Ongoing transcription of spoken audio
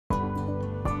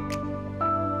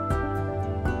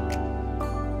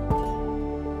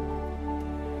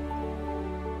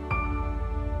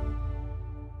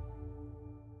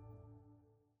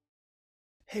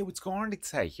Hey, what's going on?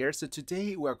 It's Ty here. So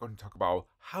today we are going to talk about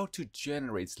how to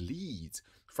generate leads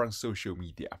from social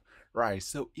media, right?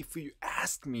 So if you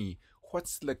ask me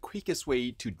what's the quickest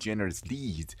way to generate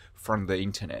leads from the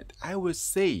internet, I would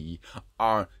say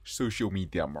social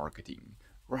media marketing.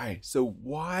 Right. So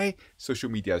why social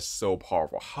media is so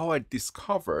powerful? How I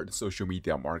discovered social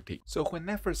media marketing. So when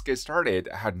I first get started,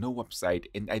 I had no website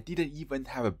and I didn't even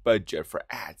have a budget for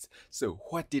ads. So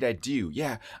what did I do?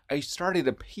 Yeah, I started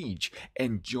a page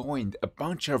and joined a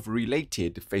bunch of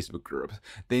related Facebook groups.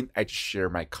 Then I share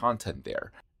my content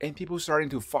there. And people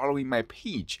started to following my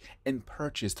page and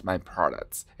purchased my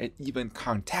products and even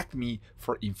contact me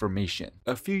for information.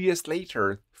 A few years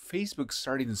later, Facebook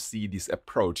started to see this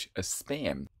approach as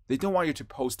spam. They don't want you to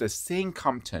post the same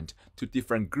content to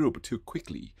different group too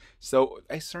quickly. So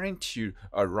I started to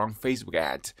run Facebook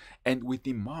ads, and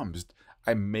within months,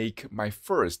 I make my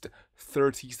first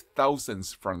 30,000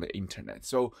 from the internet.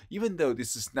 So even though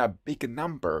this is not a big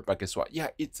number, but guess what? Yeah,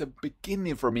 it's a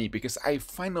beginning for me because I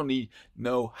finally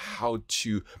know how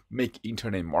to make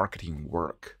internet marketing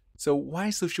work. So why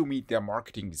social media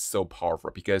marketing is so powerful?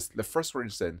 Because the first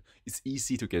reason, it's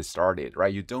easy to get started,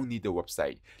 right? You don't need a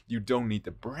website. You don't need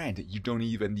a brand. You don't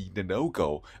even need the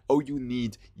logo. All you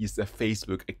need is a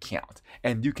Facebook account.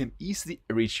 And you can easily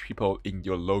reach people in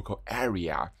your local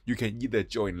area. You can either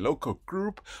join local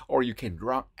group or you can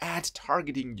run ads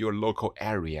targeting your local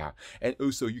area. And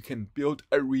also you can build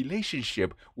a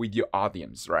relationship with your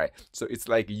audience, right? So it's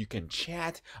like you can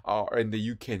chat and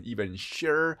you can even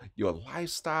share your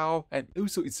lifestyle. And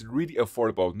also it's really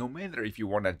affordable. No matter if you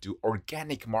want to do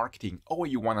organic marketing or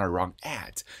you want to run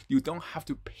ads, you don't have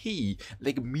to pay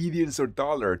like millions of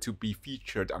dollars to be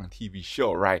featured on TV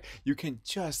show, right? You can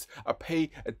just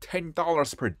pay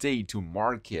 $10 per day to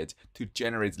market, to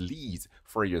generate leads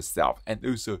for yourself. And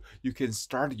also you can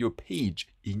start your page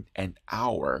in an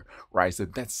hour, right? So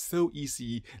that's so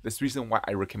easy. That's the reason why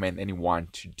I recommend anyone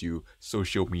to do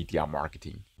social media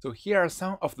marketing. So here are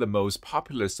some of the most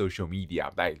popular social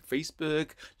media like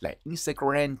Facebook, like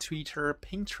Instagram, Twitter,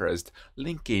 Pinterest,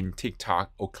 LinkedIn,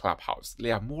 TikTok, or Clubhouse.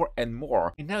 There are more and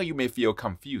more. And now you may feel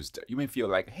confused. You may feel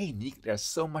like, hey, Nick, there's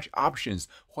so much options.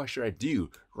 What should I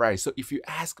do? Right? So if you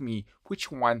ask me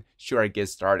which one should I get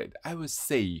started, I would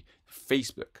say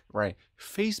Facebook, right?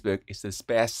 Facebook is the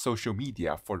best social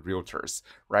media for realtors,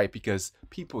 right? Because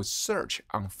people search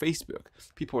on Facebook,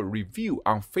 people review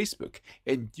on Facebook,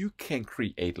 and you can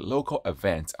create local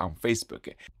events on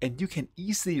Facebook, and you can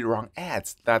easily run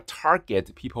ads that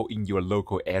target people in your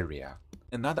local area.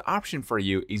 Another option for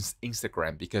you is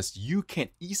Instagram because you can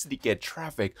easily get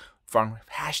traffic from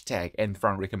hashtag and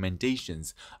from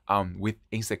recommendations with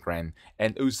Instagram,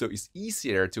 and also it's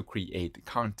easier to create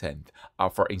content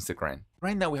for Instagram.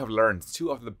 Right now we have learned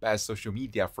two of the best social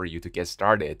media for you to get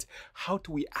started. How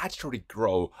do we actually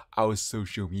grow our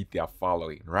social media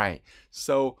following, right?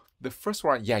 So the first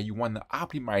one, yeah, you want to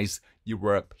optimize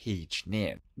your page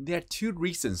name. There are two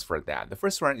reasons for that. The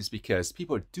first one is because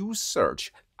people do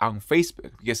search on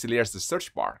Facebook because there's the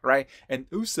search bar, right? And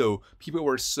also people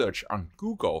will search on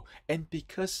Google, and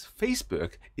because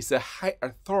Facebook is a high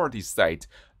authority site,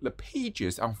 the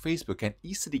pages on Facebook can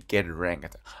easily get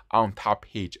ranked on top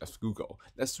page of Google.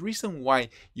 That's the reason why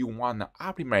you want to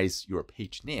optimize your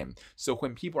page name. So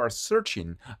when people are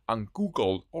searching on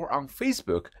Google or on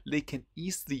Facebook, they can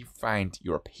easily find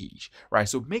your page, right?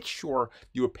 So make sure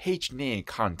your page name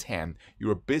contain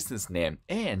your business name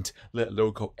and the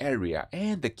local area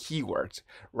and the keywords,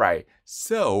 right?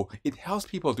 So it helps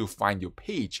people to find your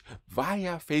page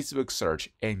via Facebook search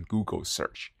and Google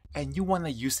search. And you want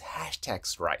to use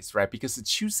hashtags right? Because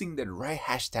choosing the right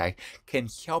hashtag can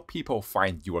help people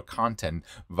find your content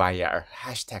via a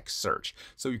hashtag search.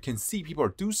 So you can see people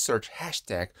do search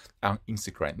hashtag on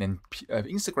Instagram, and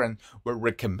Instagram will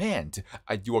recommend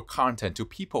your content to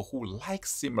people who like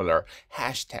similar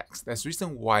hashtags. That's the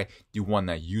reason why you want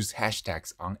to use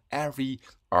hashtags on every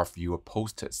of your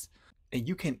posts. And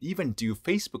you can even do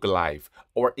Facebook Live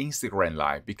or Instagram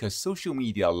Live because social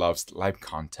media loves live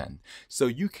content. So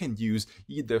you can use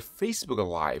either Facebook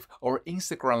Live or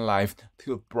Instagram Live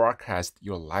to broadcast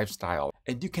your lifestyle.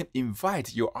 And you can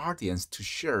invite your audience to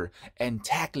share and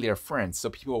tag their friends so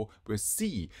people will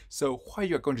see. So what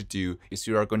you're going to do is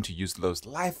you are going to use those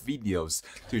live videos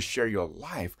to share your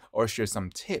life or share some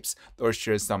tips or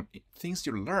share some things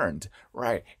you learned,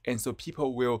 right? And so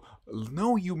people will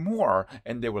know you more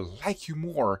and they will like you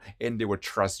more and they will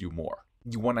trust you more.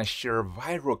 You want to share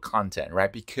viral content,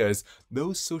 right? Because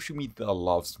those social media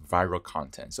loves viral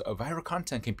content. So a viral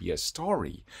content can be a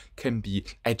story, can be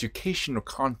educational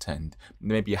content,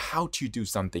 maybe how to do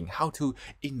something, how to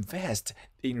invest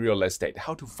in real estate,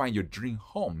 how to find your dream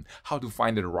home, how to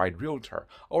find the right realtor,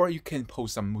 or you can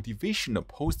post some motivational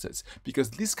posters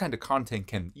because this kind of content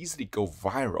can easily go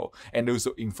viral, and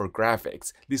also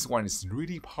infographics. This one is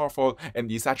really powerful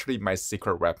and it's actually my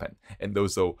secret weapon. And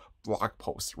also blog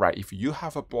posts, right? If you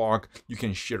have a blog, you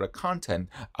can share the content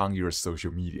on your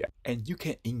social media and you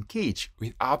can engage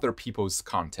with other people's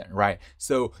content, right?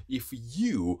 So if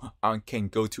you can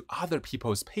go to other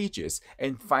people's pages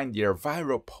and find their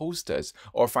viral posters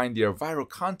or find their viral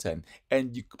content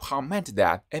and you comment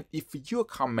that, and if your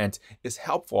comment is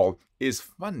helpful, is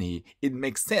funny, it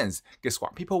makes sense, guess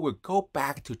what? People will go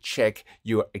back to check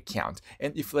your account.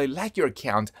 And if they like your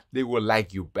account, they will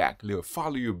like you back. They will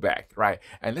follow you back, right?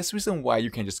 And that's the reason why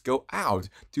you can just go out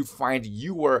to find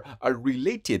your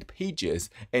related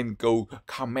pages and go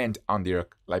comment on their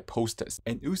posters.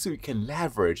 And also you can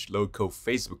leverage local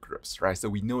Facebook groups, right? So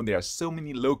we know there are so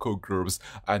many local groups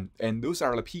and those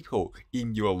are the people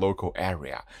in your local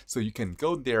area. So you can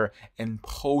go there and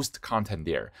post content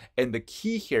there. And the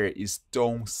key here is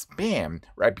don't spam,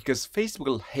 right? Because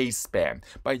Facebook hates spam,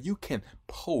 but you can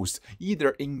post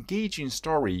either engaging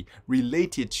story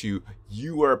related to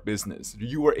your business,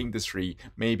 your industry.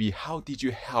 Maybe how did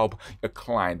you help a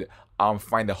client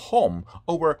find a home,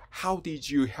 or how did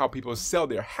you help people sell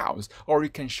their house, or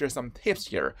you can share some tips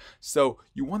here. So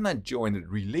you want to join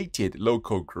related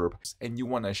local groups and you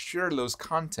want to share those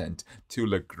content to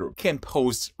the group. You can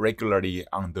post regularly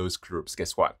on those groups.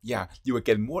 Guess what? Yeah, you will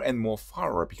get more and more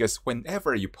followers because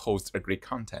whenever you post a great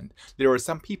content, there are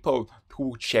some people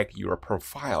who check your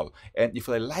profile, and if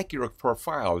they like your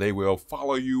profile, they will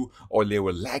follow you or they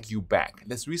will like you back.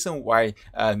 That's the reason why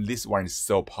this one is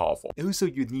so powerful. Also,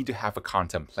 you need to have a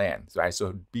content plan, right?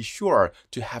 So be sure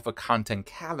to have a content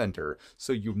calendar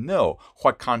so you know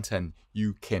what content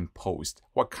you can post,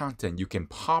 what content you can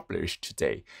publish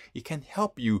today. It can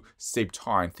help you save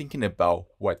time thinking about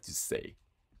what to say.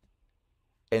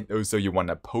 And also you want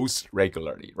to post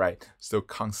regularly, right? So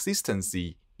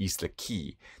consistency is the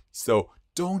key. So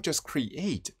don't just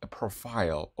create a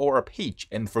profile or a page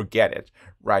and forget it,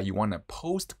 right? You want to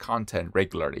post content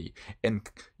regularly and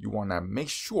you want to make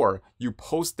sure you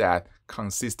post that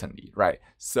consistently, right?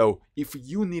 So if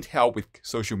you need help with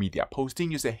social media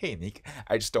posting, you say, hey, Nick,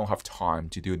 I just don't have time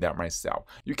to do that myself.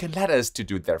 You can let us to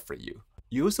do that for you.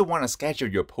 You also want to schedule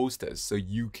your posters, so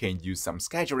you can use some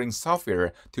scheduling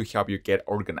software to help you get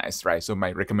organized, right? So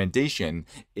my recommendation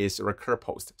is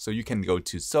RecurPost. So you can go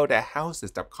to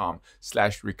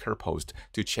SoldOutHouses.com/RecurPost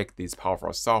to check this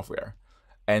powerful software.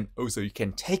 And also you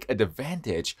can take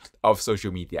advantage of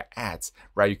social media ads,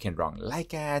 right? You can run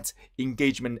like ads,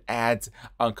 engagement ads,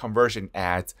 conversion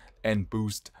ads, and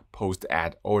boost post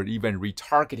ad or even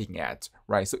retargeting ads,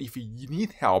 right? So if you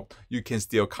need help, you can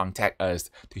still contact us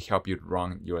to help you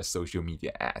run your social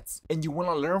media ads. And you want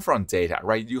to learn from data,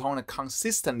 right? You want to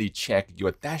consistently check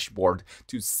your dashboard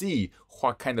to see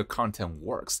what kind of content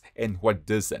works and what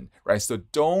doesn't, right? So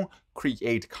don't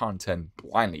create content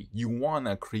blindly. You want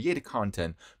to create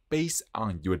content based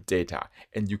on your data,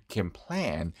 and you can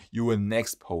plan your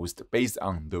next post based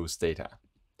on those data.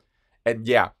 And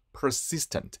yeah,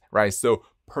 persistent, right? So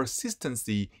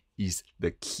persistency is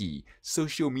the key.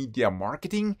 Social media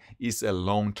marketing is a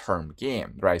long-term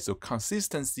game, right? So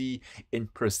consistency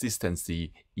and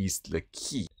persistency is the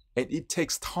key. And it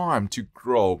takes time to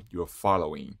grow your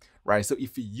following, right? So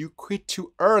if you quit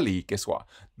too early, guess what?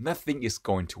 Nothing is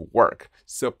going to work.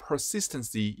 So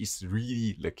persistency is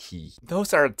really the key.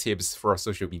 Those are tips for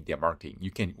social media marketing.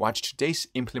 You can watch today's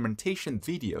implementation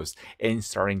videos and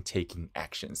starting taking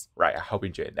actions, right? I hope you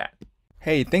enjoyed that.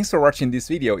 Hey, thanks for watching this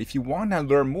video. If you want to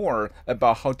learn more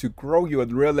about how to grow your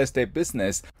real estate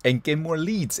business and get more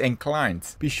leads and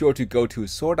clients, be sure to go to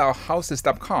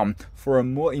SoldOutHouses.com for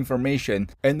more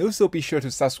information. And also be sure to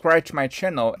subscribe to my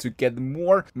channel to get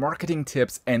more marketing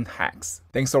tips and hacks.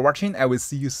 Thanks for watching. I will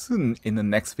see you soon in the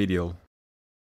next video.